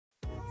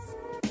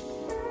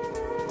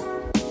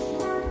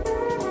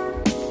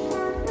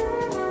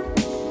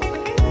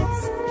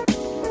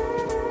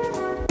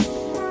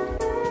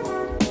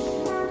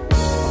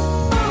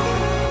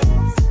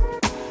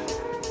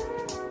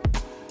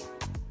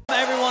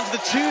on to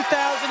the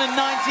 2019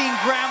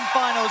 Grand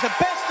Finals, a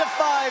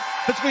best-of-5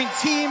 between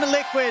Team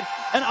Liquid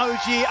and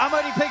OG. I'm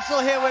only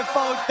Pixel here with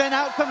Fold, then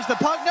out comes the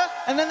Pugner,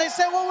 and then they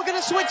say, well, we're going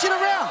to switch it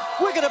around.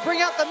 We're going to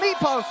bring out the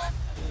Meepo.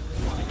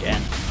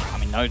 Again, I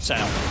mean, no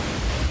tail.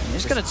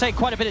 He's going to take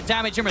quite a bit of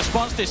damage in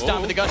response this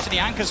time with the goes to the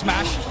anchor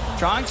smash.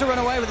 Trying to run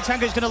away with the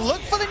tanker. He's going to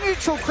look for the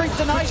neutral creep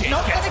tonight.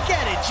 Not going to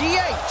get it.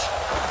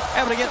 GH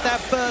able to get that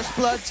first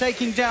blood,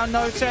 taking down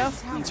No Tail.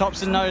 And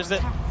Thompson knows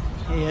that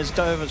he has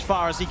dove as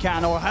far as he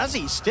can, or has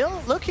he?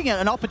 Still looking at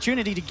an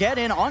opportunity to get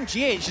in on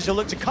GH as he'll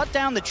look to cut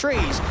down the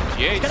trees.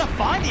 He's going to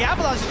find the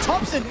avalanche.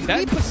 Thompson,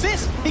 he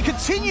persists. He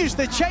continues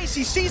the chase.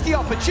 He sees the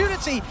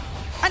opportunity.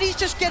 And he's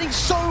just getting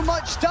so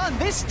much done.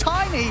 This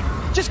Tiny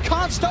just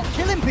can't stop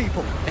killing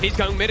people. And he's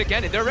going mid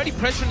again. And they're already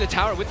pressuring the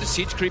tower with the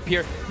siege creep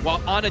here,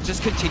 while Ana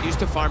just continues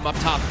to farm up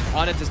top.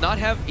 Ana does not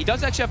have, he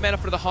does actually have mana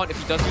for the Haunt if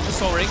he does use the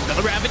Soul Ring.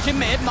 The Ravage in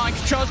mid. Mind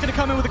Control's going to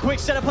come in with a quick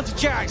setup onto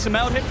Jax. A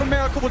meld hit from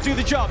Miracle will do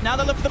the job. Now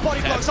they look for the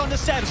body blocks onto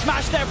Seb.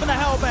 Smash there from the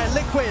Hellbear.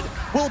 Liquid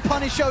will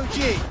punish OG.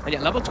 And yeah,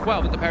 level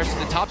 12 in comparison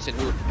to Thompson,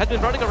 who has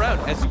been running around.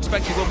 As you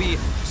expect, he will be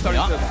starting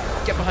to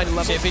get behind the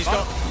level. See if he's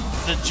got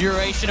the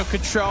duration of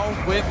control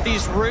with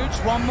these roots.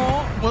 One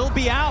more will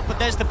be out, but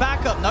there's the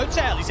backup. No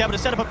Tail. He's able to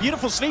set up a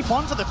beautiful sleep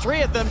onto the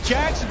three of them.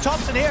 Jax and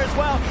Thompson here as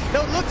well.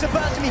 They'll look to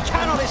burst him. He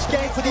cannot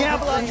escape with the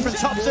avalanche from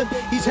Thompson.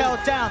 He's held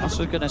down.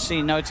 Also going to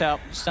see No Tail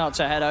start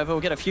to head over.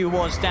 We'll get a few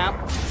wards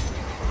down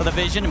for the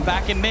vision, and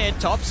back in mid,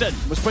 Thompson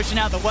was pushing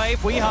out the wave.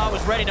 Weeha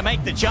was ready to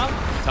make the jump.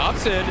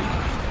 Thompson.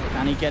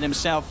 Can he get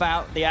himself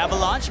out? The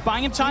avalanche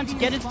buying him time to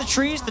get into the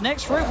trees. The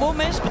next root will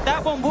miss, but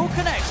that one will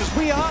connect as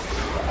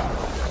Weeha.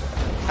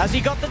 Has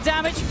he got the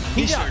damage?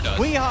 He sure does.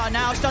 Weeha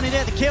now starting to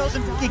get the kills,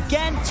 and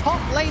again, top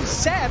lane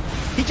Seb,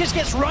 he just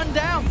gets run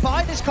down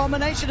by this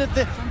combination of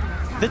the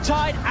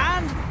Tide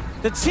and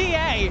the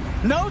TA.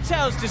 No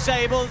Tail's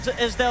disabled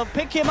as they'll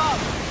pick him up,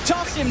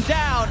 toss him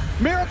down.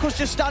 Miracle's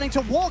just starting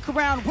to walk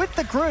around with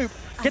the group,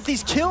 get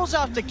these kills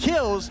after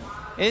kills.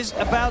 Is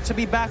about to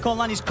be back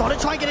online. He's got to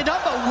try and get it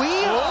done, but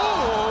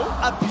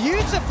a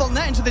beautiful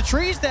net into the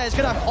trees there is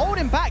going to hold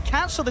him back,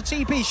 cancel the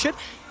TP. Should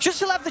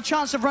still have the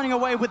chance of running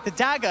away with the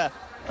dagger.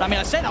 I mean,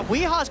 I say that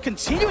Weeha's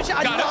continuing to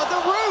another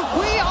route.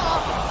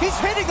 Weeha, he's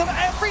hitting them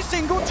every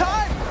single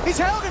time. He's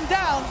held him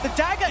down. The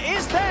dagger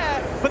is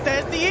there, but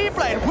there's the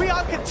E-Blade.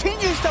 Weeha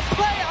continues to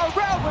play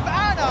around with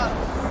Ana,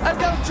 and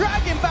they'll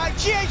drag him back.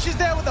 GH is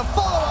there with a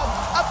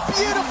follow-up. A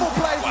beautiful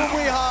play from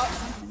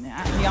Weeha.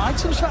 The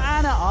items for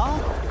Ana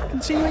are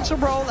continuing to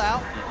roll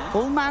out.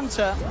 Full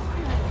Manta.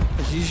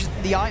 As usually,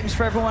 the items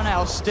for everyone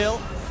else still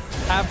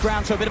have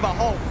ground to a bit of a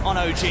halt on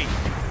OG.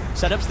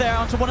 Setups there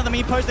onto one of the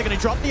Meepos. They're going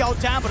to drop the ult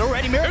down, but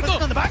already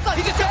Miracle's on the backline.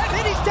 He's dead.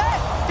 He's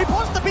dead. He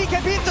pauses the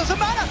BKB. It doesn't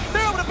matter.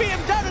 They're able to beat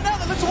him down, and now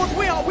they look towards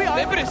Weeha.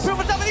 Weeha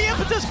with the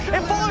impetus.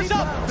 It follows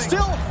up.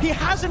 Still, he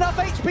has enough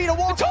HP to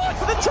walk.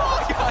 The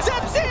torch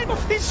steps in.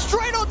 He's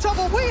straight on top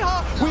of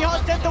Weeha.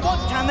 Weeha's dead the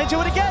once. Can they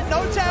do it again?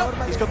 No Tail.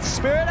 He's got the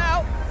spirit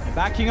out.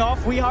 Backing off,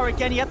 Weeha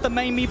again. He had the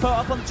main Meepo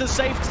up onto the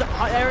safe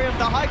area of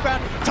the high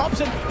ground.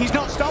 Thompson, he's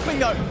not stopping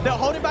though. They're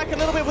holding back a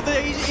little bit with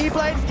the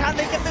E-Blade. Can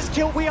they get this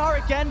kill?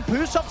 Weeha again.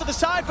 Boost off to the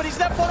side, but he's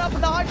left one up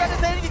in the high ground. Is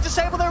there any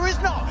disable? There is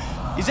not.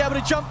 He's able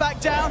to jump back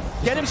down,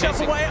 get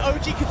himself away.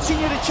 OG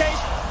continue to chase.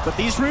 But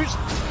these roots,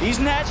 these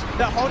nets,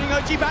 they're holding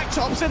OG back.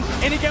 Thompson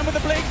in again with the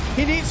blink.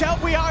 He needs help.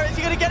 Weeha, is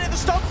he going to get it? The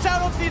stomp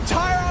down onto the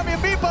entire army of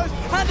Meepos.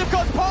 Hand of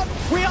God's Pond.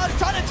 Weeha's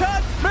trying to turn.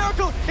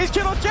 Miracle is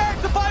killed on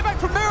Jarek. The buyback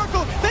from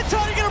Miracle. They're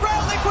turning it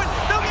around. Liquid.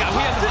 They'll get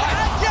Thompson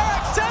and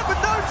Jarek. Seb with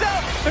no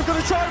doubt. They're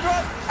going to try and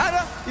run.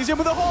 Ana, he's in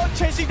with a horn,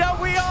 chasing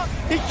down Weeha.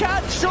 He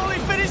can surely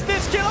finish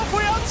this kill off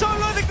Weeha.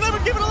 Solo the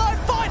Glimmer, give it a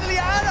line. Finally,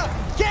 Ana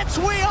gets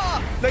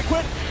Weeha.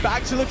 Liquid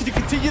back to looking to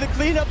continue the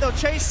cleanup. They'll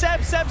chase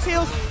Seb. Seb's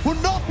heals will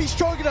not be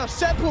strong enough.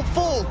 Seb will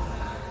fall.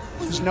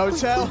 There's No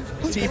Tail.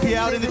 TP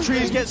out in the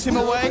trees gets him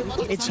away.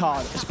 It's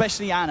hard,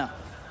 especially Ana.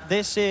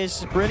 This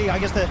is really, I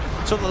guess, the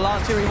sort of the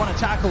last tier you want to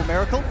tackle.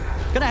 Miracle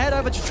gonna head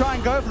over to try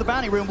and go for the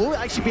bounty room. We'll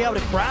actually be able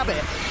to grab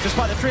it just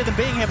by the three of them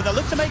being here, but they'll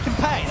look to make him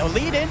pay. They'll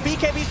lead in.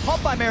 BKB's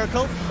popped by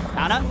Miracle.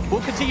 Ana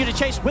will continue to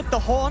chase with the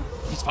horn.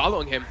 He's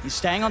following him. He's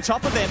staying on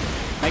top of him,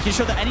 making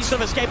sure that any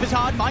sort of escape is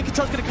hard. Mind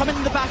Control's going to come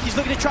in the back. He's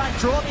looking to try and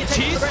draw the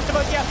attention of the rest of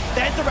us. Yeah,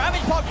 there's the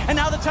Ravage Pod, and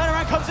now the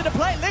turnaround comes into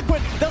play.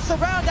 Liquid, they'll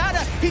surround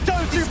Ana. He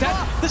dove too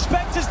far. The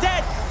Spectre's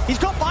dead. He's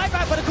got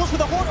buyback, but of course with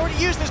the horn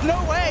already used, there's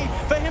no way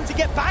for him to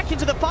get back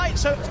into the fight.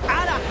 So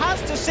Ana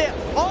has to sit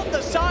on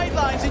the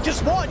sidelines and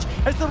just watch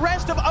as the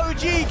rest of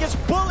OG gets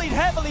bullied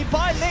heavily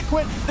by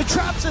Liquid. The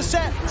traps are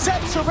set.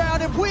 Seb's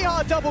surrounded. We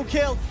are double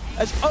kill.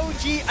 As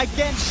OG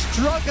again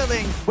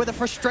struggling where the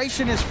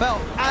frustration is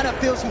felt. Ana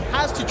feels he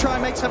has to try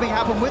and make something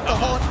happen with the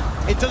horn.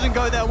 It doesn't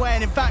go their way,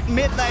 and in fact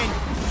mid lane,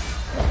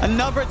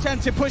 another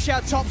attempt to push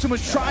out. Thompson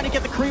was trying to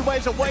get the creep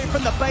waves away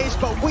from the base,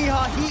 but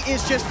Weeha, he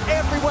is just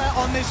everywhere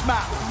on this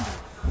map.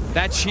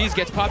 That cheese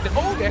gets popped.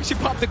 Oh, they actually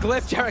popped the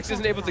glyph. Jarex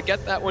isn't able to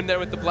get that one there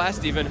with the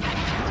blast even.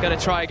 He's gonna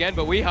try again,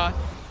 but Weeha,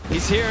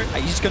 he's here.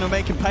 He's gonna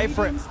make him pay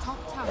for it.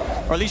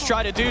 Or at least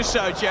try to do so,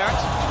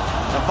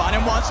 Jarex. They'll find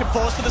him once and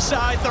force to the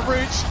side, the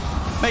roots.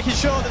 making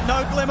sure that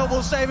no Glimmer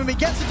will save him. He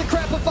gets a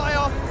Decrepify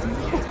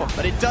off,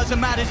 but it doesn't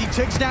matter as he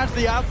takes down to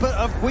the output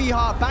of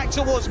Weeha. Back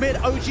towards mid.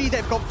 OG,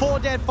 they've got 4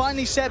 dead.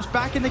 Finally, Seb's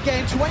back in the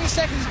game. 20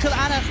 seconds until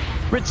Ana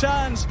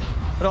returns.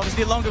 But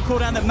obviously a longer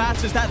cooldown that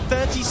matters. That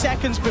 30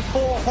 seconds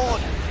before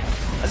Horde.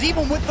 As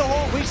even with the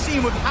Horde, we've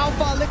seen with how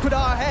far Liquid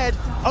are ahead,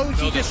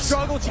 OG just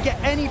struggle to get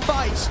any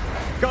fights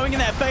going in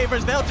their favor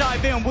as they'll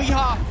dive in.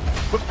 Weeha,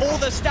 with all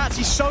the stats,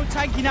 he's so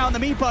tanky now in the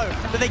Meepo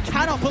that they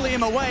cannot bully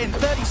him away. And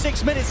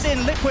 36 minutes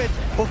in, Liquid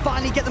will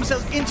finally get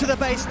themselves into the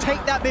base,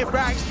 take that mid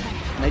ranks.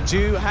 And they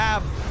do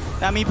have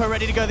that Meepo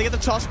ready to go. They get the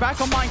toss back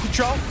on mind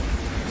control.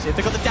 See if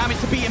they've got the damage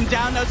to beat him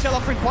down. No-Tail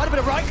offering quite a bit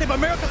of right click,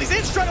 but Miracle is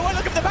in straight away.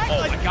 Look at the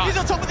backline. Oh He's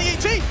on top of the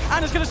ET.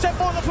 Anna's going to step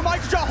forward for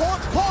Mike Control.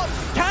 Horns, Pod.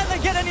 Can they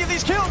get any of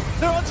these kills?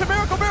 They're on to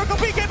Miracle. Miracle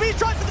BKB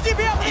tries for the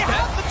DBL. He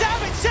has the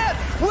damage set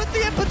with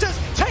the impetus.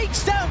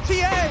 Takes down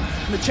TA.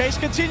 And the chase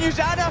continues.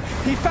 Anna,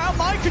 he found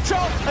Mind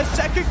Control. A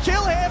second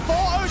kill here for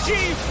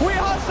OG.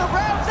 Weeha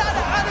surrounds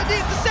Anna. Anna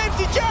needs the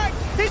safety jack.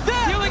 He's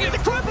there. Healing it. The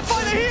Decrepify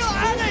the heal.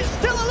 Anna is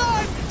still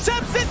alive.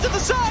 Seb sits to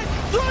the side.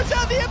 Throws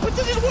out the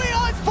impetus. And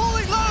Weeha is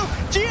falling low.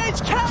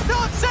 GH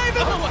cannot save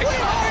him. Oh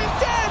Weeha is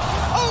dead.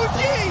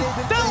 OG,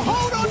 they'll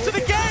hold on to the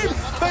game.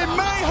 They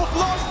may have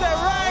lost their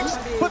ranks,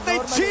 but they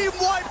team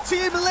wipe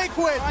Team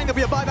Liquid. There'll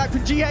be a buyback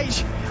from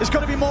GH. There's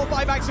got to be more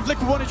buybacks if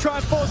Liquid want to try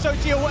and force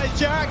OG away.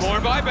 Jax. More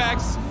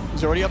buybacks.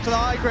 He's already up to the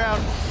high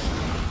ground.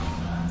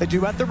 They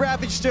do have the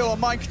Ravage still on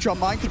Mind Control.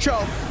 Mind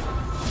Control.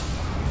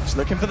 He's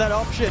looking for that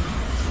option.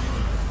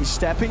 He's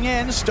stepping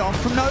in. Stomp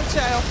from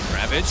No-Tail.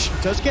 Ravage.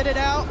 Does get it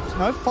out.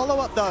 No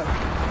follow-up though.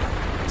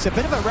 It's a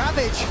bit of a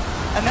Ravage.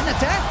 And then a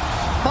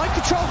death. Mind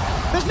Control.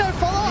 There's no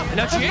follow-up.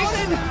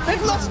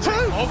 They've lost 2.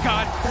 Oh,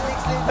 God.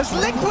 As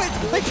Liquid,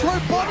 they throw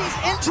bodies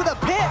into the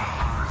pit.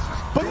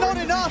 But not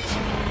enough.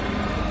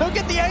 They'll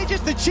get the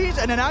Aegis, the cheese,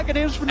 and an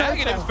Aghanims for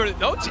No-Tail. Aghanims for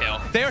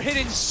No-Tail. They're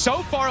hitting so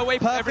far away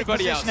from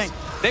everybody else.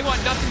 They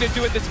want nothing to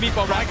do with this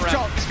meatball right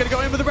around. He's going to go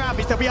in with the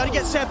Ravage. They'll be able to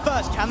get Seb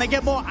first. Can they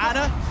get more?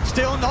 Anna,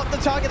 still not the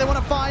target they want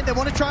to find. They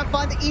want to try and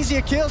find the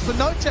easier kills for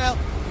No-Tail.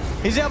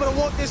 He's able to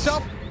walk this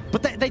up.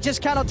 But they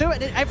just cannot do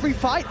it. In every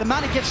fight, the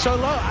mana gets so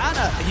low.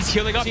 Anna. He's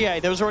healing up. TA,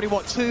 there was already,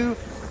 what, two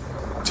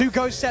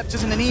Ghost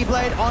Scepters and an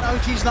E-Blade on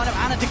OG's lineup.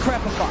 Anna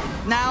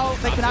Decrepify. Now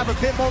they can have a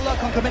bit more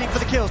luck on committing for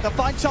the kills. They'll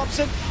find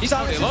Thompson.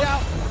 Silences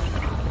out.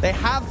 They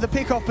have the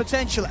pick-off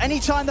potential.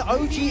 Anytime the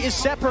OG is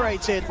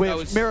separated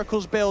with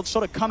Miracle's build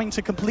sort of coming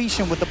to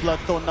completion with the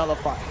Bloodthorn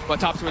Nullify. Well,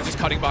 Thompson was just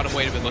cutting bottom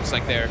weight, it looks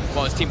like there,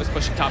 while his team was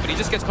pushing top, but he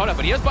just gets caught up,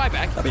 but he has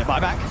buyback. That'll be a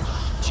buyback.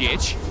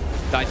 GH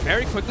died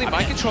very quickly.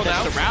 Mind Control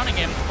now. Surrounding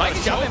him. Mind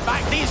Control.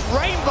 Back. These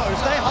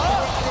rainbows, they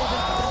hurt.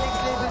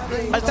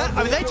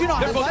 They do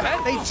not have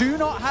buyback. They do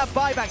not have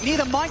buyback.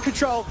 Neither Mind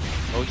Control.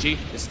 OG,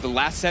 this is the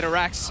last set of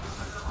racks.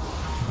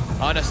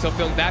 Ana still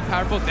feeling that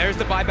powerful. There's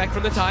the buyback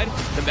from the Tide.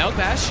 The Melt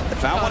Bash. They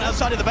found one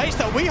outside of the base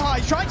though. Weeha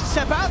is trying to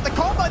step out. The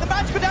combo, the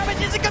magical damage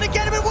isn't going to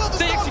get him. It will. The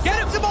storm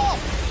sends him off.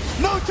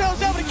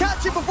 No-Tail's able to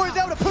catch him before he's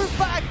able to poof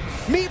back.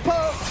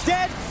 Meepo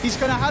dead. He's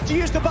going to have to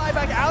use the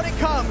buyback. Out it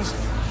comes.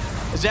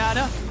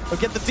 Zana will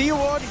get the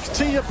D-Ward,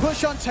 continue to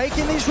push on,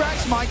 taking these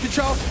racks. Mind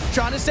Control,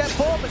 trying to step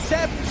forward, but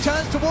Seb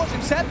turns towards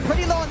him. Seb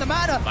pretty low on the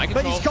mana,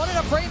 but he's got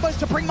enough rainbows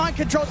to bring Mind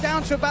Control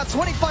down to about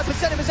 25%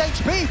 of his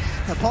HP.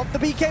 He'll pop the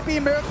BKB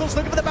and Miracles,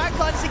 looking for the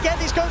backlines again.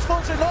 These Ghost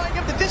Forms are annoying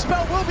him. The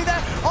Dispel will be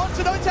there,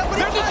 onto No-Tail, but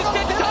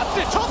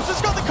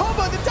Thompson's got the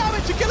combo, the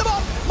damage to kill him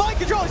off. Mind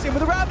Control is in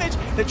with the Ravage.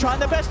 They're trying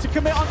their best to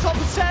commit on top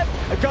of Seb.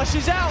 Gush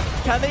is out.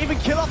 Can they even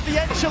kill off the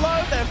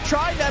Enchilo? They've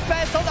tried their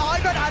best on the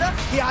high ground. Anna,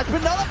 he has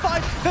been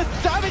nullified. The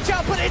damage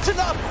output, it's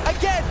enough.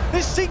 Again,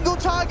 this single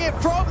target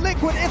from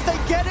Liquid, if they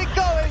get it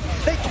going,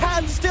 they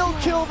can still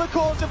kill the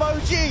cause of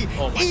OG,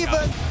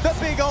 even the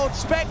big old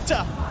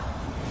Spectre.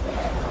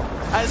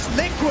 As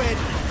Liquid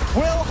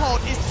will hold,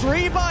 it's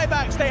 3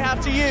 buybacks they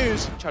have to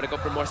use. Try to go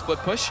for more split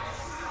push.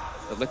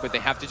 The Liquid, they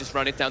have to just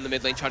run it down the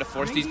mid lane, try to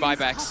force these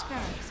buybacks.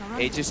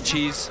 Aegis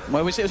cheese.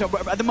 Well, we see, so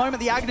at the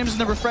moment, the Aghanims and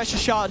the Refresher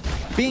Shard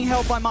being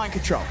held by Mind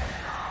Control.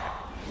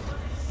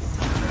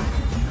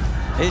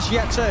 Is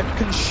yet to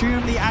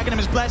consume the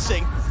Aghanims'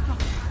 blessing.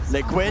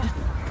 Liquid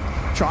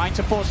trying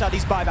to force out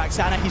these buybacks.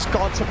 Anna, he's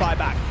got to buy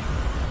back.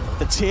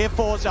 The tier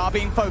 4s are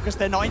being focused.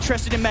 They're not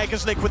interested in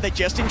Megas Liquid. They're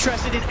just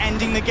interested in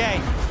ending the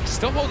game.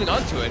 Still holding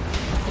on to it.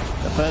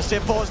 The first tier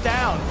 4's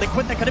down.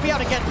 Liquid, they're going to be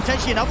able to get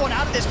potentially another one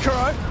out of this.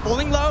 Kuro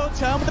falling low,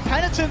 turn with the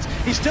Penitence.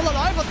 He's still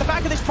alive on the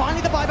back of this.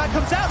 Finally, the buyback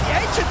comes out. The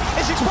Ancient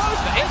is exposed.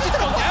 The Ancient's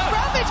gone down.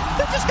 Ravage.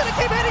 They're just going to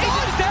keep hitting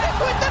on.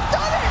 Liquid, they've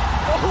done it.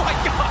 Oh my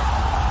God.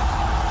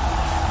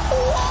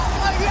 What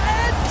an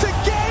end to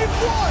game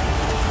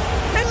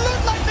 1. It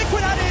looked like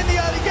Liquid had it in the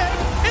early game.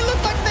 It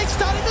looked like they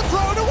started to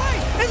throw it away.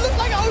 It looked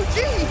like OG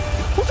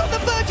was on the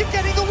verge of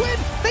getting the win.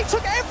 They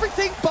took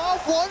everything bar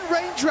 1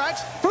 range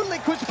racks from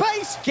Liquid's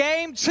base.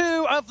 Game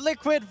 2 of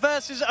Liquid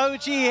versus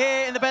OG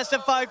here in the best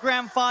of 5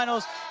 grand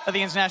finals of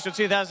the International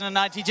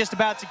 2019, just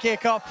about to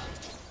kick off.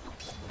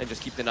 and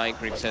just keep denying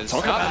creeps.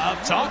 Talk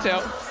about Top.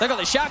 They got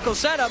the shackle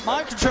set up,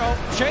 mind control,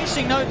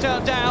 chasing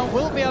N0tail down,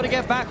 will be able to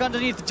get back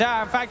underneath the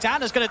tower. In fact,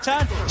 Anna's going to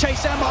turn,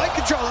 chase down mind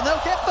control, and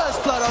they'll get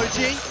first blood,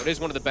 OG. It is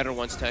one of the better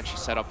ones to actually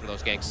set up for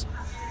those ganks.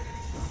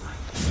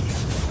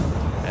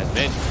 As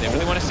mid, they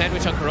really want to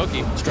sandwich on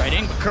Kuroki. Straight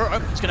in, but Kuro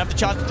is going to have the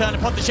chance to turn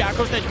upon the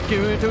shackles. They're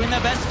doing their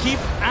best to keep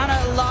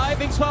Anna alive.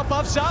 Big swell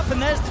buffs up, and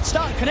there's the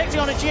stun. Connecting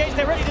on a GH,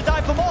 they're ready to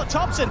die for more.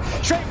 Thompson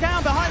straight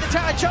down behind the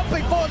tower,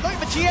 jumping forward, looking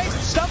for GH.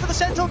 Stun for the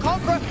Sentinel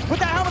Conqueror with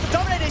the helmet of the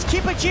Dominator. He's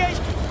keeping GH.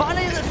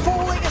 Finally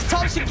falling as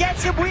Thompson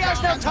gets him.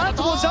 Weeha's now turned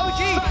towards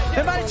OG.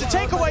 They managed to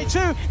take away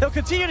two. They'll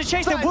continue to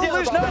chase. They will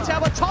lose N0tail,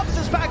 but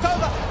Thompson's back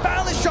over.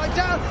 Balance strike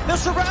down. They'll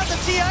surround the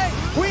TA.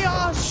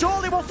 Weeha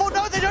surely will fall.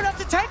 No, they don't have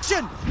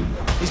detection.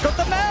 He's got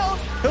the meld.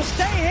 He'll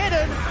stay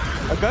hidden.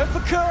 They'll go for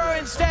Kuro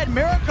instead.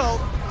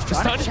 Miracle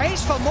trying to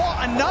chase for more.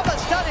 Another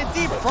stun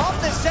indeed from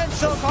the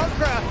Sentinel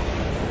Conqueror.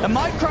 The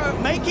Micro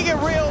making it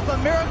real, but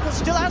Miracle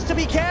still has to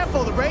be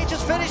careful. The rage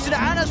is finished and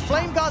Anna's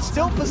Flame Guard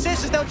still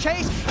persists as they'll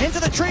chase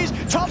into the trees.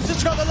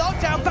 Thompson's got the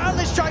lockdown.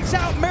 Boundless strikes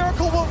out.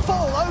 Miracle will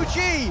fall.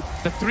 OG.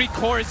 The 3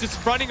 core is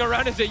just running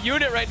around as a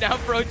unit right now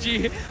for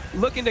OG,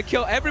 looking to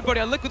kill everybody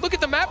on Liquid. Look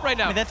at the map right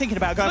now. I mean, they're thinking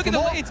about going for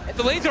more. Look at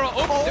the lanes are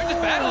all open. They're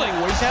just battling.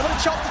 He's able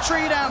to chop the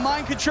tree down.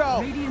 Mind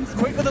control.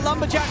 Quick with the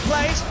lumberjack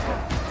plays.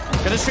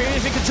 Gonna see if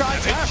he can try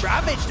to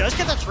Ravage does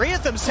get the 3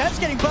 of them. Seb's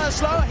getting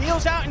burst slower,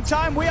 heals out in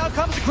time. Weeha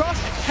comes across.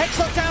 Hex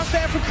lockdown's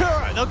there for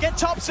Kuro. They'll get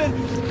Thompson.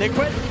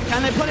 Liquid,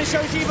 can they punish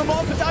OG even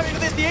more for diving into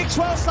this? The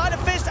X-Swell, Sleight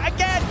of Fist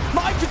again.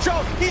 Mind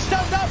control, he's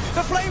stunned up.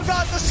 The Flame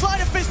Guard, the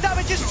Sleight of Fist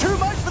damage is too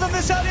much for them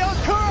this early on.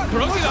 Kuro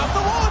moves off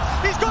the wall.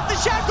 He's got the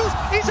shackles.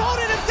 He's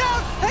holding him down.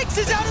 Hex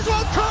is out as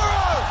well.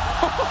 Kuro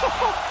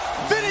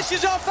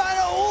finishes off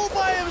Anna all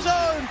by his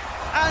own.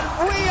 And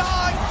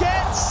Weeha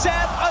gets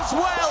Seb as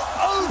well.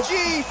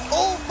 OG,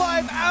 all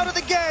 5 out of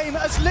the game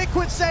as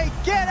Liquid say,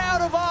 get out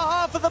of our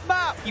half of the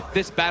map. Keep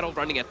this battle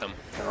running at them,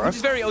 which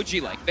is very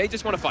OG-like. They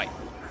just want to fight.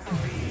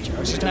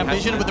 Just gonna have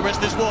vision with the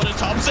rest of this ward, and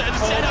Thompson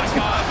set up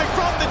perfect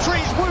from the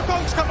trees.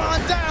 Wukong's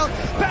command down.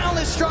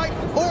 Boundless strike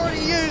already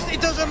used.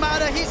 It doesn't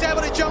matter. He's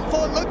able to jump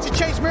forward, look to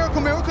chase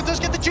Miracle. Miracle does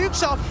get the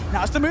jukes off.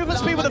 Now it's the movement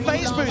speed with a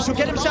phase boost. He'll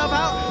get himself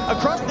out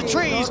across the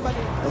trees.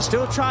 They'll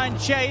still try and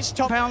chase.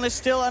 Top Boundless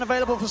still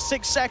unavailable for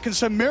 6 seconds,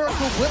 so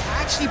Miracle will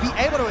actually be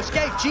able to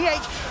escape.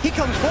 GH, he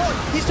comes forward.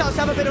 He starts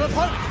to have a bit of a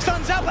punt.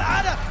 Stuns out, but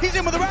Anna, he's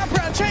in with a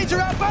wraparound. Change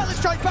around. Boundless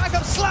strike back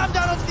up. Slam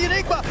down onto the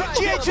Enigma.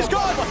 GH is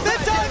gone. They're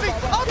diving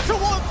up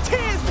towards Tier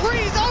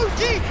 3's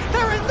OG.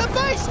 They're in the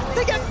base.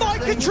 They get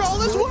mind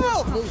control as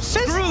well. There's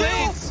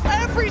still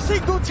every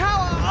single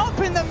tower up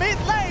in the mid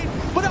lane.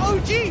 But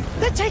OG,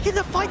 they're taking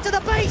the fight to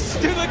the base.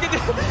 Dude, look at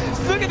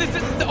this. Look at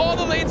this. All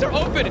the lanes are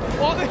open.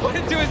 All they want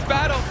to do is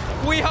battle.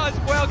 Weeha as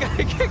well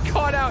gonna get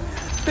caught out.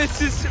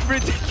 This is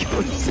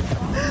ridiculous.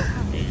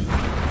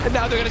 And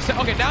now they're gonna say,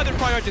 okay, now they're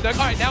prioritizing.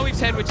 All right, now we've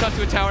sandwiched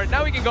onto a tower.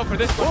 Now we can go for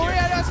this one. Well,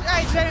 yeah,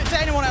 hey, does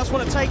anyone else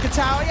want to take a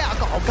tower? Yeah,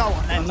 I'll go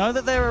on then. Know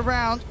that they're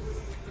around.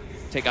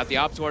 Take out the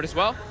Ops Ward as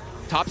well.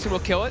 Thompson will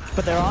kill it.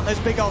 But there aren't those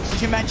big ults,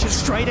 as you mentioned,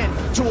 straight in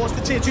towards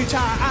the Tier 2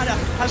 tower. Anna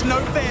has no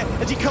fear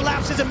as he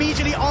collapses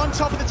immediately on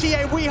top of the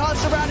TA. Weeha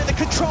surrounded. The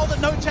control that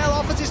N0tail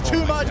offers is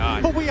too much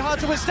for Weeha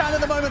to withstand at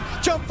the moment.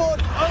 Jump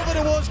forward, over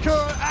towards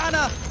Kuro.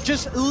 Anna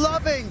just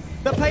loving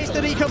the pace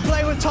that he can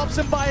play with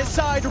Thompson by his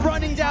side,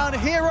 running down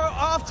hero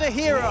after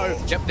hero.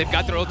 Yep, they've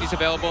got their ultis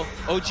available.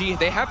 OG,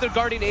 they have their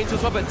Guardian Angel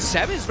as well, but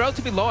 7 is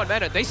relatively low on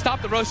mana. They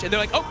stop the rush, and they're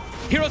like, oh,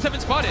 heroes have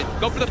been spotted.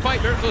 Go for the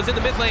fight. Miracle is in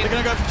the mid lane. They're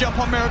going to go for jump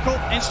on Miracle.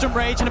 Instant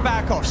rage and a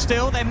back off.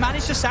 Still, they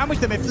managed to sandwich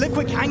them. If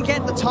Liquid can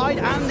get the Tide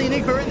and the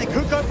Enigma in, they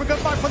could go for a good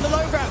fight from the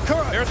low ground.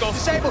 Kuro, Miracle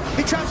disabled.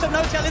 He traps up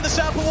N0tail in the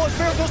circle wars.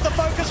 Miracle's the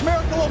focus.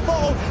 Miracle will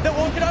fall. They're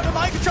walking over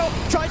mind control.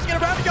 Tries to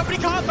get around the jump, but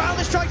he can't.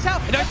 Boundless strikes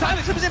out. No time.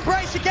 Is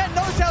embraced again.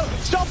 N0tail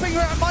stopping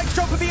around mind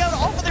control for being able to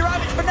offer the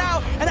ravage for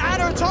now. And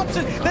Anna and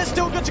Thompson, they're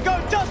still good to go.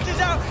 Dust is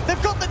out.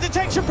 They've got the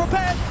detection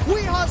prepared.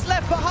 Weeha's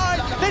left behind.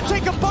 They've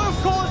taken both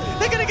cores.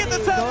 They're going to get the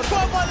third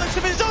 12 by looks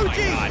of his OG.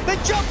 They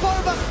jump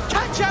over,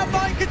 catch out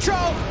mind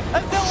control,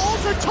 and they'll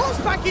also toss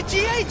back in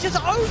GH as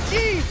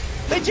OG.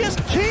 They just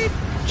keep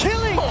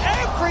killing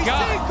every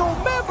single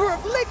member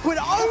of Liquid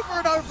over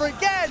and over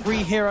again.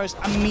 3 heroes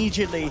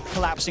immediately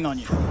collapsing on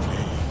you.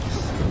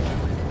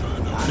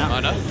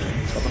 Anna.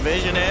 Got the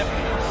vision here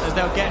as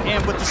they'll get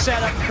in with the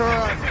setup.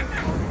 Kuro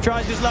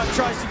tries his luck,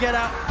 tries to get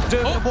out.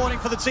 Doing the warning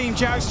for the team.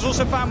 Jax has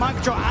also found mind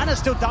control. Anna's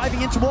still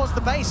diving in towards the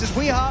base as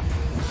Weeha.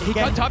 He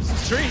got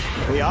Thompson's tree.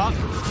 Weeha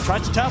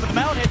tries to turn with the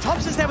meld here.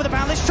 Thompson's there with a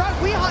boundless strike.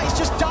 Weeha is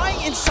just dying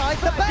inside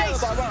the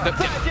base.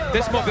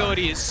 This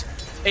mobility is,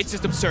 it's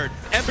just absurd.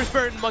 Ember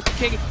Spirit and Monkey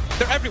King,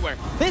 they're everywhere.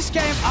 This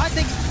game, I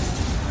think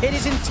it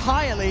is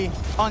entirely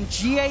on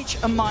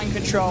GH and mind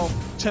control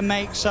to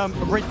make some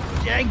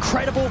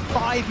incredible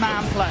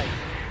 5-man play.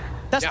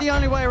 That's the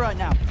only way right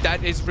now.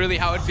 That is really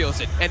how it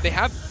feels. And they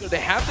have the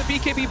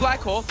BKB Black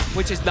Hole,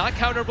 which is not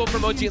counterable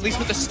from OG, at least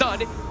with the stun.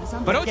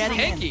 But OG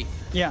tanky.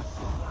 Yeah.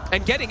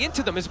 And getting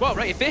into them as well,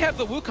 right? If they have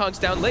the Wukongs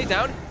down, lay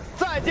down,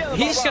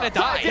 He's gonna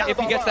die if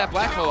he gets that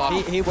black hole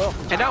off. He will.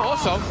 And now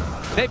also,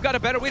 they've got a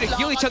better way to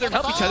heal each other and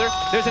help each other.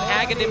 There's an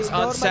Aghanim's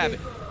on Seb.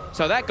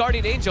 So that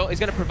Guardian Angel is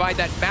gonna provide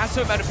that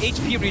massive amount of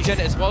HP regen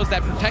as well as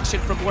that protection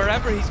from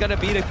wherever he's gonna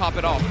be to pop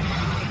it off.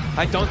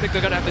 I don't think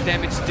they're gonna have the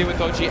damage to do with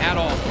OG at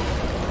all.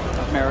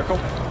 Miracle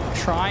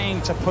trying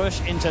to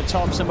push into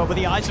Thompson, but with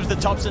the items that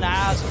Thompson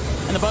has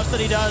and the burst that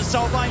he does,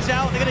 Soulbind's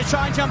out. They're going to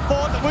try and jump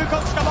forward. The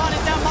Wukong's come on,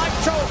 it's now Mind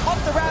Control off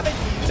the Ravage.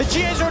 The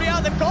GH's already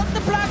out. They've got the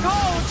black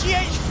hole.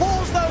 GH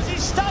falls those.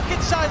 He's stuck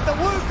inside the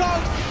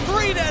Wukong.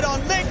 3 dead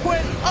on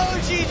Liquid.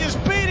 OG just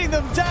beating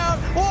them down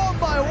one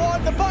by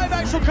one. The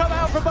buybacks will come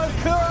out from both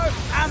Kuro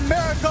and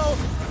Miracle.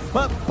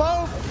 But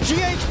both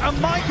GH and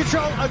Mind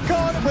Control are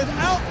gone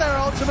without their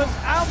ultimates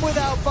and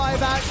without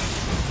buyback.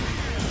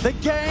 The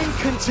game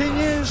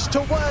continues to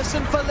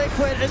worsen for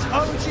Liquid as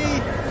OG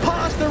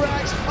past the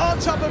racks on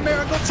top of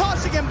Miracle,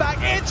 tossing him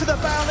back into the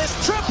Boundless.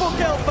 Triple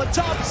kill for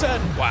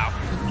Thompson. Wow.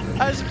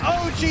 As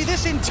OG,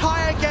 this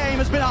entire game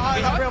has been a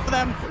highlight reel for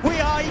them.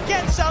 He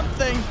gets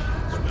something.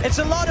 It's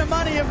a lot of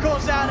money, of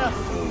course, Anna.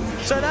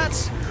 So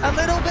that's a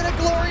little bit of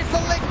glory for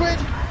Liquid.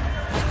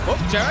 Oh,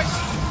 Jarex,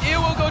 it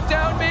will go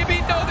down,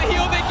 maybe. No, the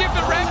heal they give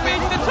the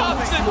Rampage to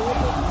Thompson.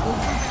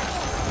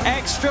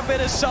 Extra bit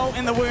of salt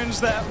in the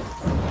wounds there.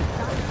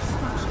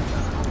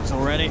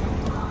 Already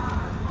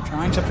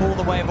trying to pull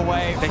the wave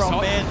away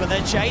from mid, but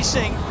they're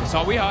chasing. That's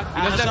all we are.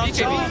 And it's on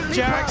top.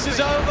 Jarex is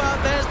over.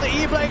 There's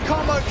the E-Blade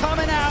combo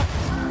coming out.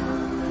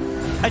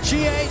 A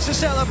GH to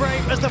celebrate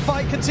as the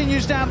fight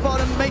continues down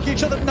bottom, making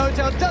sure that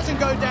No-Tail doesn't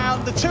go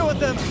down. The two of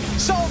them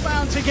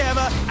soulbound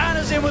together.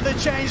 Anna's in with a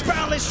change.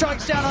 Boundless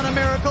strikes down on a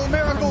Miracle.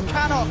 Miracle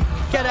cannot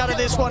get out of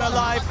this one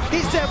alive.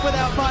 He's dead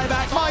without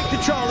buyback. Mind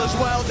Control as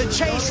well. The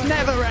chase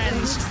never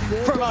ends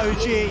from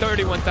OG.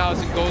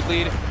 31,000 gold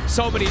lead.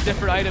 So many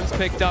different items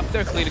picked up.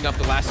 They're cleaning up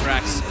the last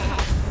racks.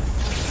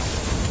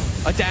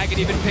 A Dagon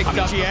even picked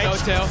up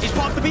No-Tail. He's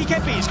popped the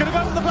BKB. He's going to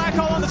go for the black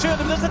hole on the two of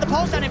them. Doesn't let the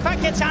pulse down. In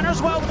fact, gets Anna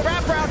as well with the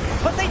wraparound.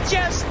 But they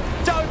just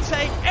don't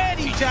take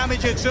any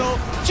damage at all.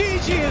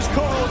 GG is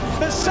called.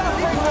 The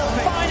suffering will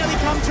finally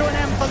come to an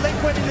end for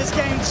Liquid in this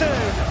game too.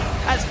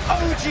 As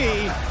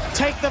OG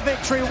take the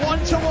victory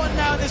 1-1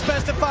 now in this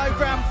best of 5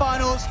 grand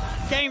finals.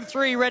 Game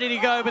 3 ready to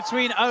go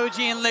between OG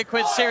and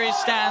Liquid. Series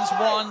stands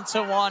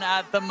 1-1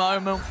 at the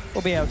moment.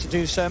 We'll be able to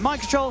do so.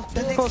 Mind Control,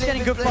 of course,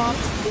 getting good farm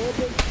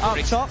up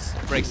top.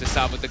 Breaks the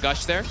salve with the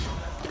gush there.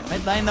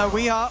 Mid lane though,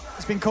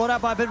 has been caught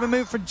out by a bit of a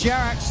move from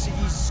Jarex.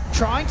 He's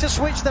trying to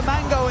switch the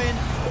Mango in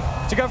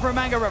to go for a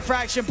Mango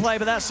refraction play,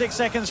 but that 6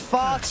 seconds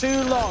far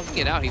too long.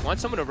 Get out. He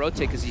wants someone to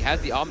rotate because he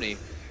has the Omni.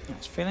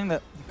 He's feeling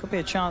that there could be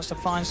a chance to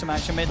find some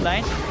action mid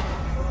lane.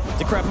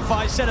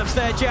 Decrepified setups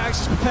there.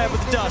 Jarex is prepared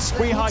with the dust.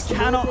 Weehigh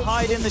cannot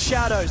hide in the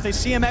shadows. They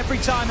see him every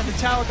time and the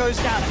tower goes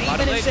down.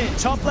 8 minutes in.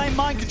 Top lane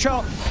Mind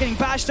Control getting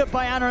bashed up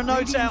by Anna and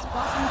No-Tail.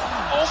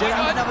 Should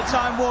have another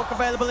time walk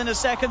available in a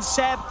second.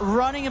 Seb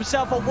running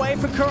himself away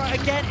from Kuro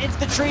again into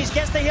the trees.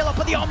 Gets the heal up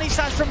with the Omni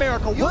Slash from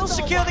Miracle. Will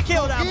secure the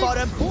kill down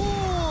bottom.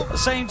 At the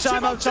same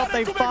time up top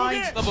they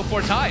find level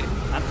 4 Tide.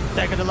 And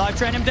they're going to live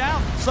train him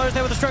down. Slows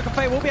there with a stroke of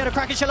fate. Will be able to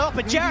crack his shell up.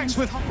 But Jarex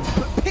with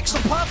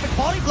pixel perfect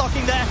body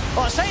blocking there.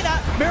 Well, I say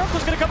that.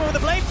 Miracle's going to come in with a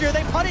Blade Fury.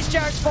 They punish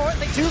Jarex for it.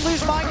 They do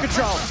lose Mind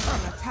Control.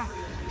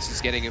 This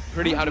is getting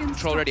pretty out of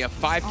control already. A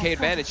 5k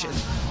advantage.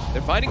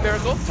 They're finding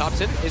Miracle.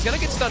 Thompson is going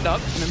to get stunned up.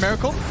 And the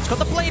Miracle, he's got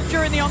the Blade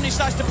Fury and the Omni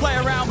Slash to play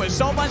around with.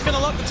 Soulbind's going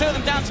to lock the two of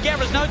them down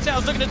together as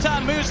No-Tail's looking to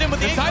turn. Moves in with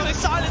the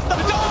Silence. The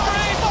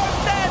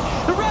both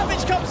dead. The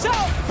Ravage comes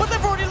out, but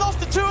they've already lost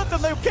the two of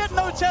them. They'll get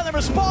No-Tail in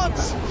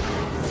response.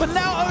 But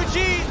now OG,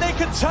 they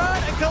can turn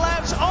and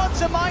collapse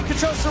onto Mind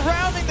Control,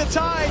 surrounding the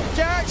Tide.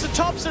 Jarex and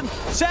Thompson,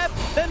 Seb,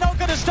 they're not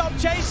going to stop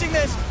chasing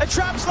this. A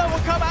trap slow will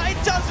come out.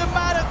 It doesn't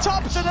matter.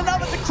 Thompson,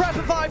 another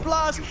Decrepified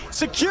blast,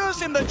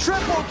 secures him the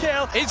triple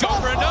kill. He's going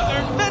for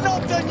another. They're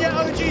not done yet,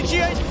 OG.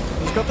 GH,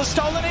 he's got the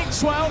stolen ink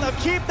swell. They'll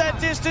keep their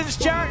distance.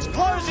 Jarex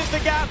closes the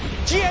gap.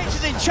 GH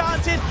is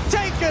enchanted,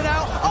 taken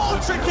out.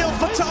 Ultra kill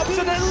for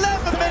Thompson.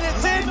 11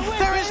 minutes in.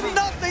 There is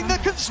nothing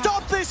that can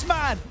stop this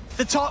man.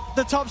 The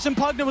Thompson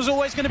Pugner was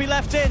always going to be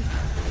left in.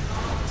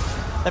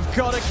 They've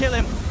got to kill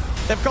him.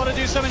 They've got to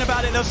do something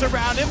about it. They'll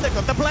surround him. They've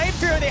got the Blade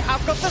Fury. They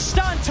have got the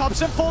stun.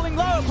 Thompson falling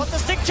low. Put the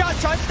stick charge.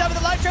 Tries to stab with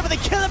the light trap, but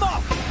they kill him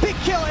off. Big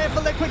kill here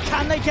for Liquid.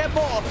 Can they get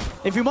more?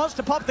 If he wants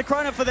to pop the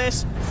Chrono for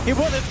this, he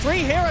will. There's 3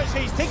 heroes.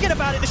 He's thinking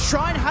about it. The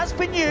Shrine has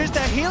been used.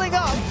 They're healing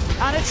up.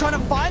 And they're trying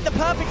to find the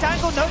perfect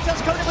angle.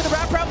 No-Tail's coming in with the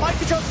wraparound. Mind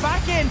Control's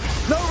back in.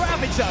 No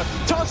Ravage though.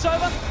 Toss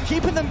over.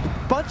 Keeping them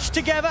bunched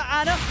together.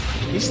 Anna,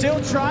 he's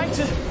still trying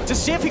to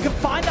see if he can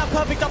find that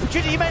perfect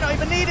opportunity. He may not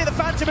even need it. The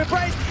Phantom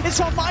Embrace. It's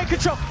on Mind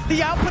Control.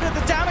 The output of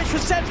the damage for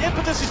Seb's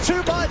impetus is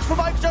too much for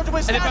Mind Control to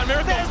withstand.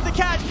 There's the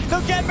catch.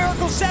 They'll get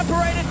Miracle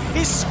separated.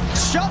 He's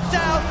shot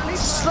down. He's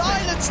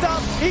silenced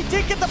up. He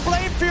did get the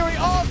Blade Fury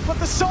off, but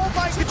the Soul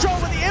Mind Control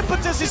with the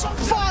impetus is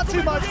far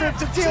too much for him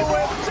to deal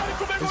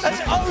with. As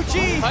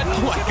OG.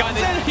 Oh my god,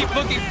 they keep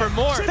looking for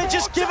more. They're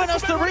just giving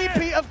us the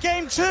repeat of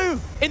game 2.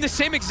 In the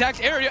same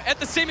exact area, at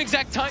the same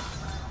exact time.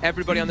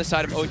 Everybody on the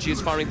side of OG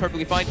is farming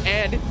perfectly fine,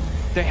 and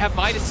they have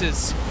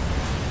Midases.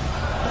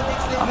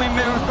 I mean,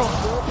 Miracle.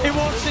 He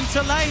walks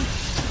into lane.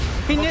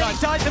 He nearly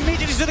dies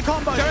immediately to the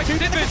combo. Due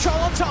to the control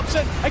on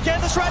Thompson.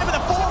 Again, the Shredder with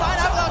a 4-line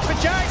avalanche for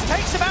Jarex.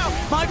 Takes him out.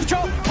 Mind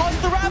control.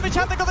 Pause the Ravage.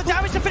 Have they got the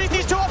damage to finish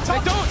these two off?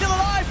 Thompson's still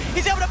alive.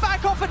 He's able to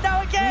back off, and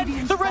now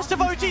again, the rest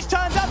of OG's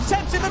turns up.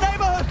 Seb's in the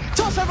neighborhood.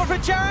 Toss over for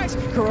Jarex.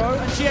 Karud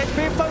and GH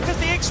being focused.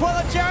 The X-Well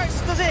on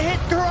Jarex. Does it hit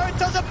Karud?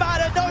 Doesn't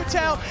matter.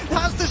 No-Tail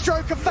has the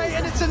stroke of fate,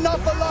 and it's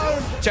enough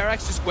alone.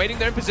 Jarex just waiting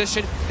there in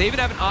position. They even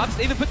have an ops.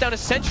 They even put down a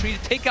sentry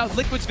to take out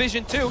Liquid's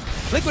vision too.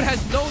 Liquid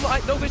has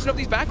no vision of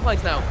these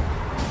backlines now.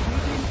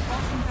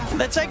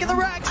 They're taking the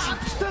racks.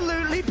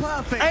 Absolutely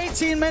perfect.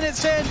 18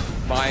 minutes in.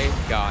 My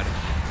God.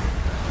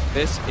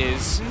 This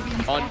is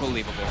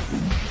unbelievable.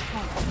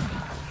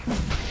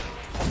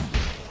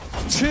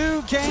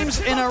 2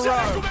 games in a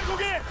row.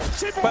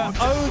 But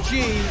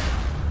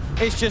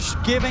OG is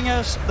just giving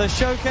us the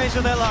showcase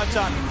of their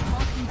lifetime.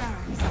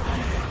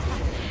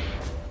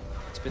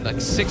 It's been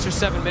like 6 or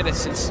 7 minutes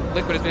since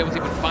Liquid has been able to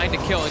even find a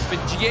kill. It's been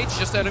GH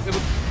just out of it.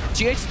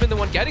 GH has been the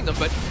one getting them,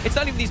 but it's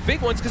not even these big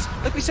ones because,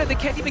 like we said, they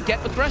can't even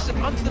get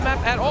aggressive onto the map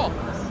at all.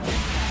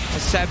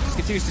 As Seb just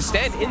continues to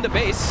stand in the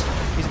base.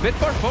 He's a bit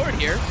far forward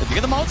here. Look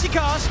at the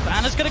multicast.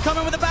 Banner's going to come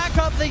in with a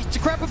backup. They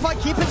Decrepify,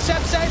 keeping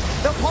Seb safe.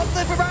 They'll pop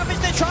the Ravage.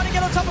 They're trying to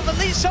get on top of at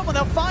least someone.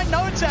 They'll find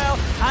No-Tail.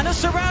 Anna's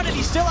surrounded.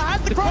 He still has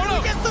the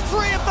chrono. He gets the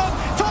 3 of them.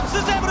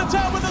 Thompson's able to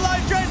turn with the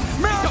life drain.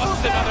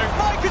 Miracle's there.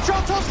 Mind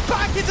control tossed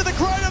back into the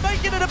chrono,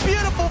 making it a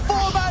beautiful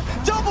 4-man.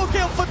 Double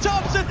kill for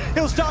Thompson.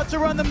 He'll start to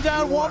run them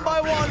down one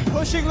by one,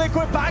 pushing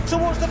Liquid back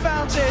towards the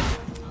fountain.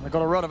 They've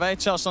got a rod of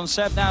Atos on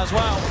Seb now as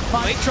well.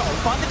 Mind control,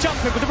 find the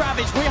jump in with the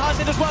Ravage. Weehar's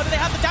in as well. Do they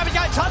have the damage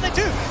out in time? They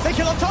do. They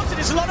kill off Thompson.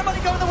 It's a lot of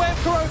money going the way of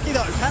Kuroki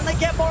though. Can they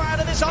get more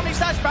out of this Omni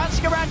Slash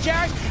bouncing around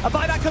Jarex? A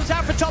buyback comes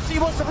out for Thompson. He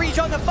wants to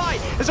rejoin the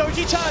fight. As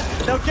OG turns,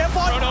 they'll get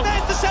one.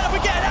 There's the setup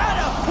again.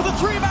 Anna with a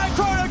 3-man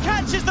chrono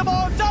catches them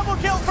all. Double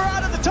kill for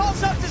Anna. The toss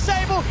up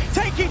disable,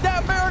 taking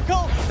down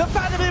Miracle. The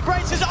Phantom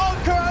embraces on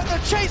Karud.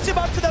 They'll chase him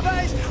up to the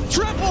base.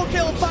 Triple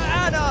kill for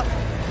Anna.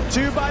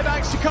 2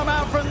 buybacks to come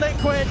out from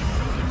Liquid.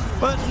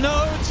 But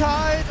no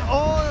Tide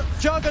or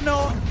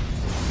Juggernaut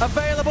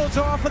available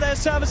to offer their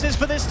services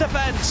for this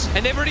defense.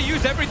 And they've already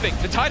used everything.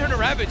 The Tide Hunter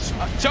Ravage,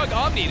 Jug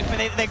Omni.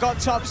 They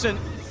got Thompson.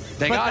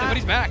 They got him, but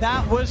he's back.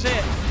 That was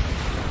it.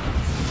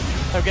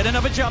 They'll get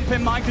another jump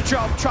in. Mind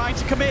control, trying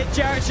to commit.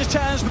 Jarex just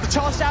turns with the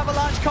tossed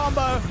avalanche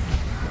combo.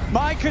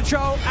 Mind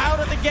control out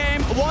of the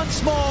game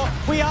once more.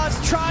 We are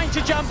trying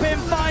to jump in,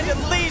 find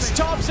at least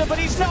Thompson, but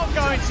he's not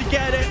going to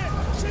get it.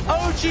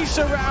 OG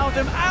surround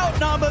him,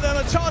 outnumber them,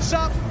 a toss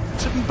up.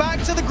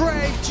 Back to the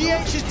grave.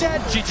 GH is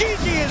dead. GG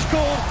is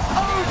called.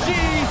 OG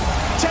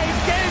take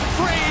game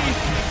 3.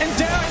 And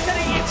dare I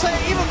say, it's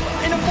even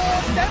in a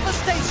more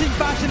devastating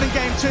fashion than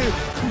game 2.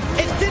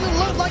 It didn't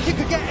look like it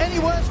could get any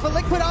worse for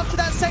Liquid after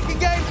that second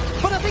game,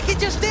 but I think it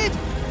just did.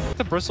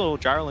 The Bristle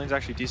gyro lane's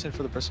actually decent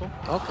for the Bristle.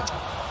 Okay.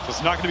 So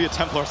it's not going to be a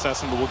Templar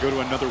assassin, but we'll go to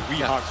another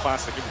Weehawk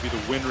Classic. It will be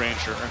the Wind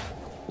Ranger.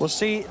 We'll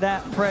see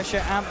that pressure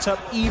amped up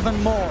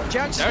even more.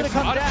 Jarex is going to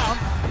come down.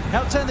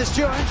 Help turn this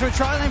duo into a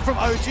try lane from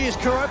OG as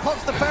Karud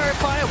pops the Fairy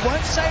Fire,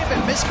 won't save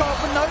him. Miscall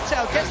from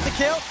No-Tail, gets the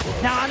kill.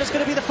 Now Anna's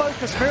going to be the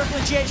focus. Miracle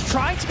and GH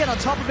trying to get on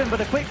top of him,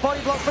 but a quick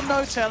body block from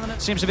No-Tail, and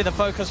it seems to be the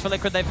focus for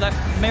Liquid. They've left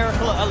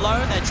Miracle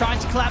alone. They're trying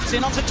to collapse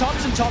in onto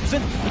Thompson.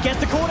 Thompson, he gets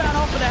the cooldown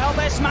off, but the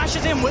Hellbear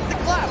smashes in with the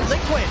clap.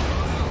 Liquid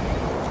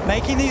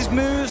making these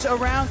moves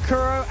around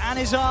Kuro and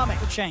his army.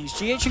 The change.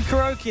 GH and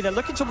Kuroki, they're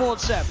looking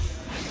towards Seb.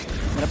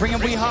 Gonna bring in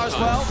Weehar as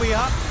well.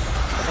 Weehar,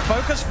 the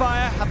focus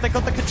fire. Have they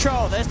got the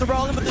control? There's the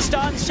rolling with the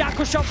stun.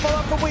 Shackle shot follow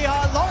up from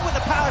Weehar, along with the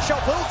power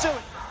shot. Will do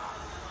it.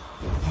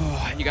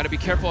 Oh, and you got to be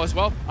careful as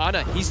well.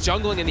 Anna, he's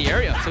jungling in the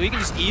area, so he can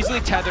just easily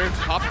tether,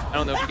 hop. I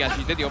don't know if you guys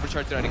did the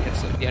overcharge there, I didn't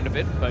catch the end of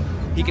it, but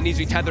he can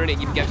easily tether in it.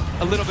 You can get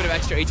a little bit of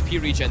extra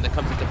HP regen that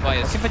comes into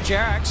play. Looking for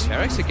Jarex.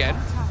 Jarex again.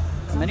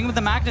 Committing with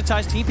the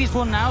magnetized. TPs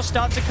will now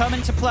start to come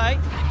into play.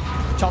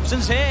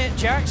 Thompson's here.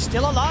 Jarex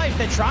still alive.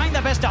 They're trying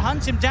their best to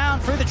hunt him down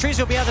through the trees.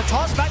 He'll be able to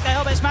toss back the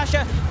Hellbear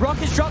Smasher.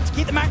 Rockets dropped to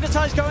keep the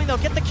magnetized going. They'll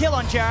get the kill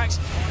on Jarex.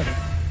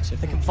 See if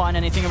they can find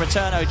anything in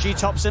return. OG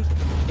Thompson.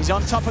 He's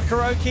on top of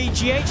Kuroki.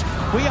 GH.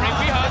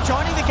 Weehar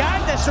joining the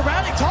gang. They're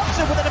surrounding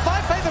Thompson with a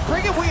divine favor.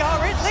 Bringing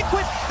Weehar in.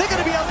 Liquid. They're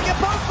going to be able to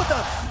get both of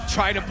them.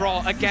 Trying to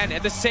brawl again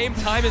at the same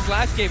time as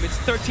last game. It's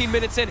 13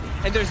 minutes in,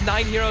 and there's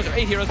 9 heroes or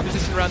 8 heroes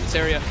positioned around this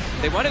area.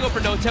 They want to go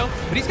for No-Tail,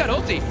 but he's got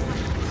ulti.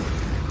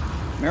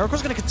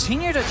 Miracle's going to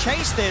continue to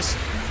chase this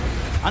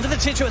under the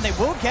Titcher, and they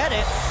will get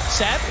it.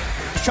 Seb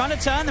is trying to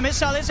turn. The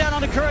missile is out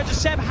onto Kuro. Does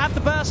Seb have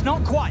the burst?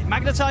 Not quite.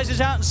 Magnetizes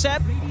out, and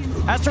Seb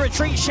has to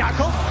retreat.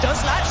 Shackle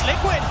does latch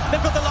Liquid.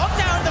 They've got the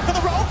lockdown. They've got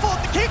the roll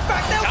forward. The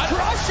kickback. They'll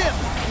crush him.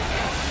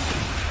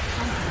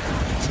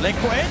 It's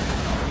Liquid.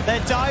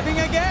 They're diving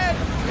again.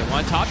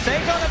 One top. They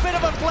got a bit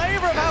of a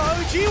flavor of how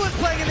OG was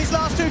playing in these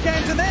last 2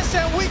 games, and they're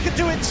saying we could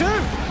do it too.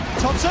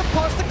 Thompson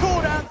posts the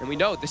cooldown. And we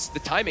know the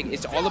timing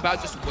is all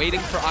about just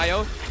waiting for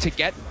IO to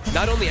get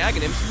not only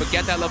Aghanims, but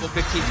get that level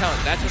 15 talent.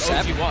 That's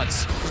what OG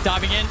wants. He's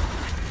diving in.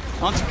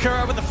 Onto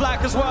Kuro with the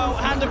flak as well.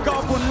 Hand of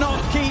God will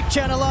not keep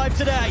Chen alive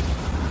today.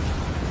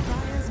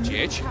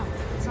 GH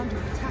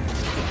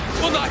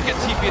Karud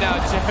gets TP'd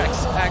out.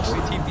 Jax actually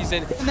TP's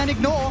in. And then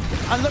ignore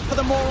and look for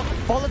the more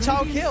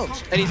volatile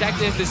kills. And he's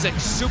acting as this like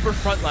super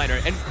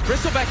frontliner. And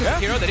Bristleback is a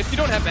hero that if you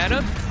don't have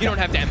mana, you don't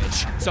have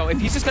damage. So if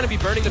he's just going to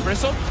be burning the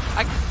Bristle,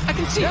 I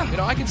can see it. You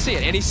know, I can see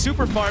it. And he's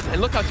super farmed.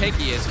 And look how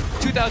tanky he is.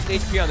 2,000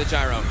 HP on the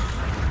gyro.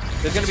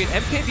 There's going to be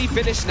an MKB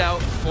finish now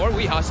for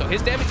Weehaw. So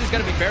his damage is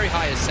going to be very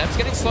high as Seb's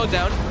getting slowed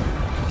down.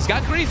 He's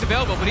got greaves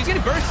available, but he's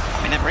getting burst.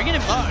 I mean, they're bringing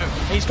him low.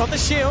 He's got the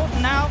shield.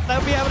 Now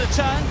they'll be able to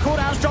turn.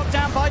 Cooldown's dropped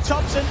down by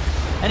Thompson.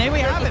 And here we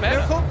have it.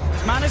 Miracle.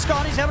 His mana's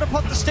gone. He's able to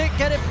pop the stick,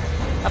 get it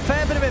a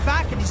fair bit of it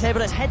back, and he's able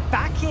to head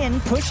back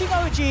in, pushing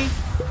OG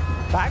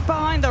back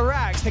behind the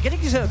racks. They're getting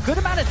a good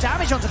amount of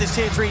damage onto this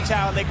tier 3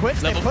 tower. Liquid,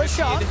 they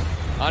push on.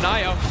 On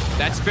Io.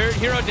 That Spirit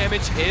Hero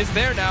damage is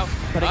there now.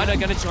 Ana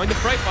gonna join the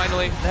fray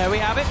finally. There we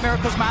have it.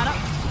 Miracle's mana.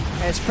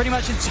 It's pretty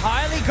much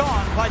entirely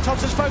gone by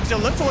Thompson's focus. He'll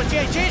look towards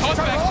GH. He's trying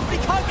to off, but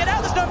he can't get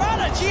out. There's no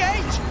mana.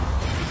 GH,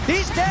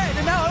 he's dead.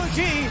 And now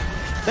OG,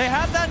 they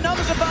have that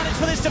numbers advantage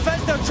for this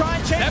defense. They'll try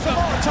and change the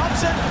ball.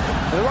 Thompson,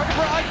 the rocket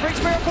barrage brings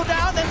Miracle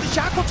down. Then the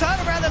Shackle turn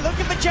around. They're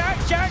looking for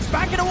Jax. Jax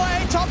backing away.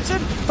 Thompson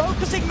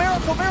focusing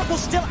Miracle.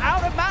 Miracle's still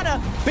out of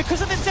mana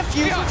because of this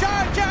diffusion.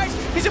 Jax,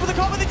 he's able to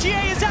come with the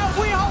GA is out.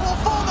 Weehaw will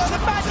fall though.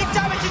 The magic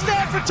damage is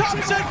there from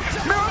Thompson.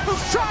 Miracle's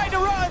trying to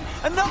run.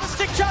 Another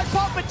stick charge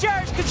pop, but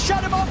Jax can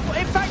shut him off.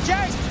 In fact,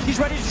 Jax, he's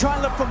ready to try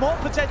and look for more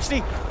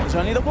potentially. There's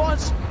only the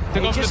once. To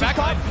go for the back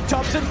line.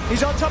 Thompson,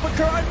 he's on top of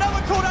Karud.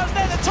 Another cooldown's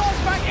there. The toss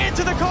back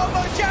into the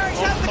combo. Jax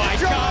has the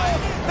control. God.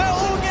 They're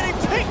all getting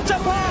picked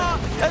apart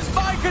as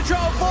mind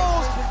control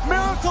falls.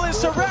 Miracle is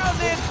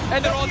surrounded.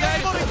 And they're all dead.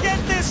 Able to get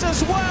this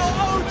as well.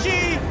 OG,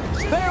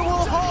 they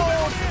will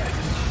hold.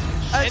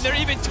 And they're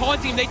even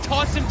taunting. They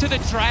toss him to the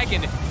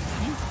dragon.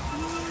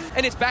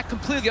 And it's back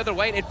completely the other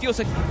way. And it feels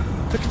like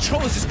the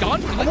control is just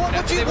gone.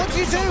 What do you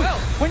do?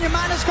 When your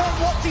mana's gone,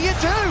 what do you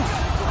do?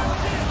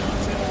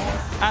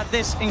 At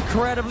this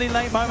incredibly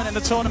late moment in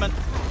the tournament.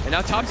 And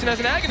now Thompson has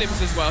an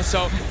Aghanim's as well,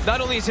 so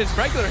not only is his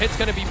regular hits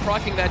going to be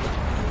proccing that...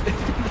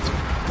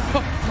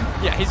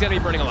 yeah, he's going to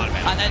be burning a lot of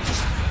mana. And then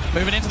just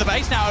moving into the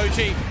base now,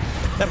 OG.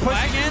 They're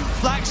pushing in,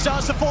 Flag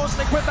starts to force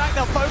Liquid back,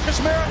 they'll focus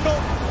Miracle.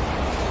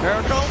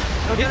 Miracle,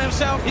 he'll get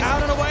himself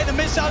out and away, the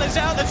missile is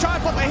out, they're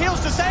trying to put the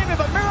heals to save him,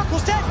 but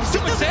Miracle's dead.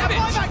 Too much damage.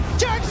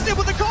 Jax is in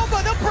with the combo,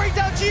 they'll break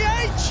down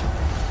GH.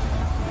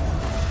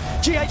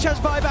 GH has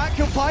buyback,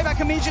 he'll buy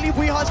back immediately.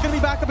 Weehaw's going to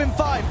be back up in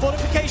 5.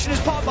 Fortification is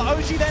part, but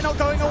OG, they're not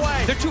going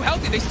away. They're too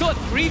healthy. They still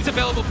have greaves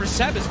available for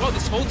Seb as well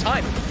this whole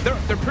time.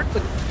 They're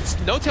pretty,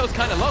 No-Tail's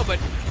kind of low, but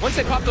once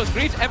they pop those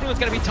greaves, everyone's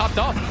going to be topped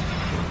off.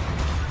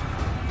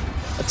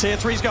 A tier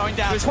 3's going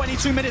down,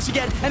 22 minutes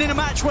again, and in a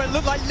match where it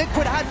looked like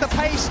Liquid had the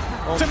pace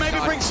to maybe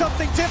bring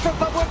something different,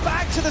 but we're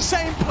back to the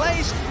same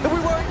place that we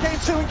were in Game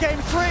 2 and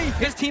Game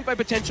 3. His team fight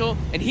potential,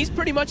 and he's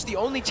pretty much the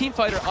only team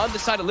fighter on the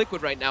side of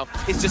Liquid right now,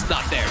 is just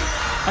not there.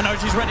 And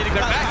OG's ready to go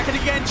back and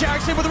again.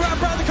 Jax in with the round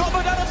the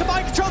combo down onto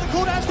mind control, the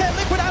cooldown's there,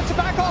 Liquid out to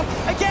back off.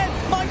 Again,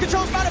 mind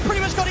control's mana pretty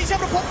much got, he's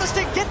able to pop the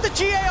stick, get the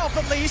GA off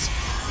at least.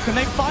 Can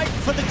they fight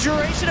for the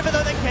duration of it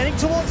though? They're getting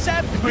towards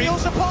Seb.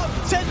 Wheels the pot,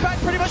 sends back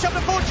pretty much up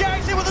to 4.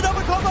 Jax in with another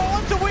combo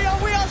onto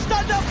Weehaw. Weehaw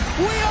stand up.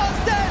 Weehaw's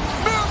dead.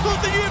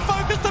 Miracle's the new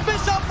focus. The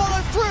missile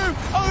follow through.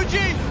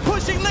 OG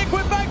pushing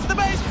Liquid back to the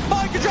base.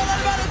 Mind control out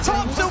of mana.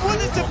 Thompson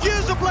with his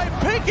diffuser blade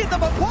picking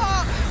them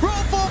apart. Roll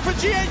 4 for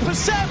GH for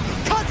Seb.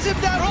 Cuts him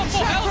down.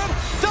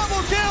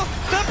 Double kill.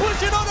 They're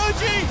pushing on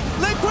OG.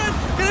 Liquid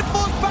getting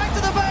forced back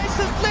to the base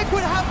as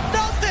Liquid have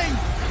nothing.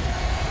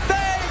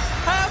 They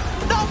have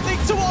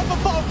nothing to offer,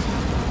 folks.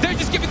 They're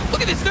just giving,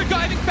 look at this, they're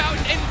diving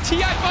Fountain and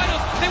TI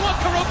Finals. They want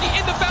Karoki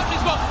in the Fountain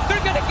as well.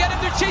 They're gonna get him,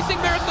 they're chasing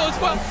Miracle as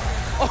well.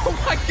 Oh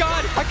my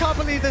God. I can't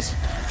believe this.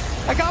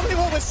 I can't believe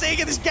what we're seeing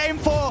in this Game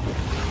 4.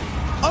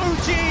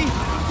 OG,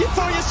 you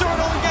thought you saw it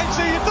all in Game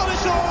 2, you thought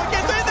you saw it all in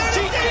Game 3. There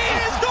it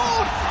is,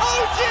 gold.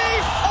 OG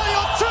are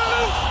your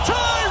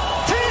 2-time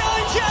TI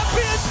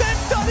champions.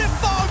 They've done it,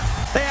 folks.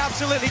 They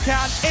absolutely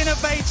can.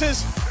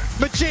 Innovators,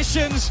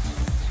 magicians,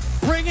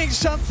 bringing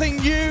something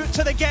new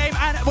to the game,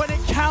 and when it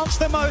counts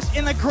the most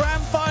in the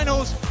grand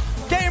finals.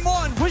 Game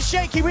 1 was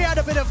shaky, we had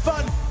a bit of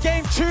fun.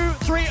 Game 2,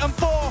 3, and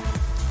 4,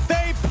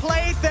 they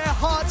played their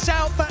hearts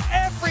out for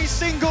every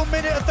single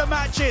minute of the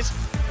matches.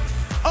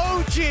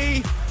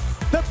 OG,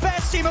 the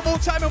best team of all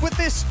time, and with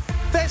this,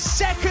 their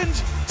second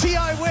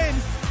TI win.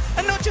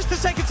 And not just the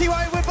second TI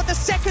win, but the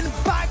second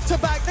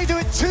back-to-back. They do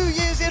it 2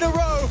 years in a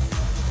row.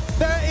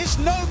 There is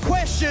no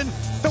question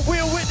that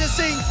we're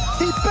witnessing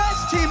the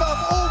best team of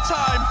all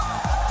time.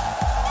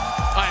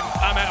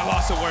 I'm at a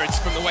loss of words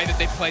from the way that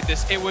they played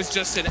this. It was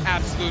just an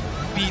absolute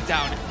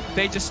beatdown.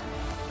 They're just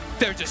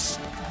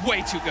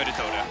way too good at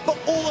Dota. For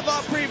all of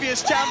our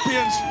previous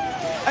champions.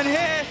 And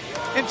here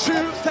in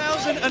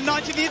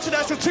 2019, the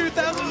International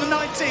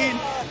 2019,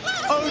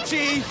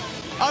 OG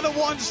are the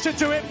ones to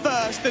do it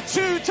first. The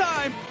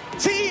 2-time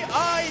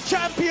TI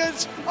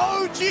champions,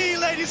 OG,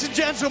 ladies and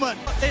gentlemen.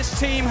 This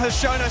team has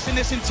shown us in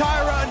this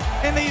entire run,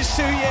 in these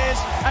 2 years,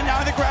 and now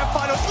in the grand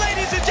finals.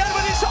 Ladies and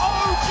gentlemen, it's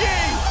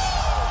OG!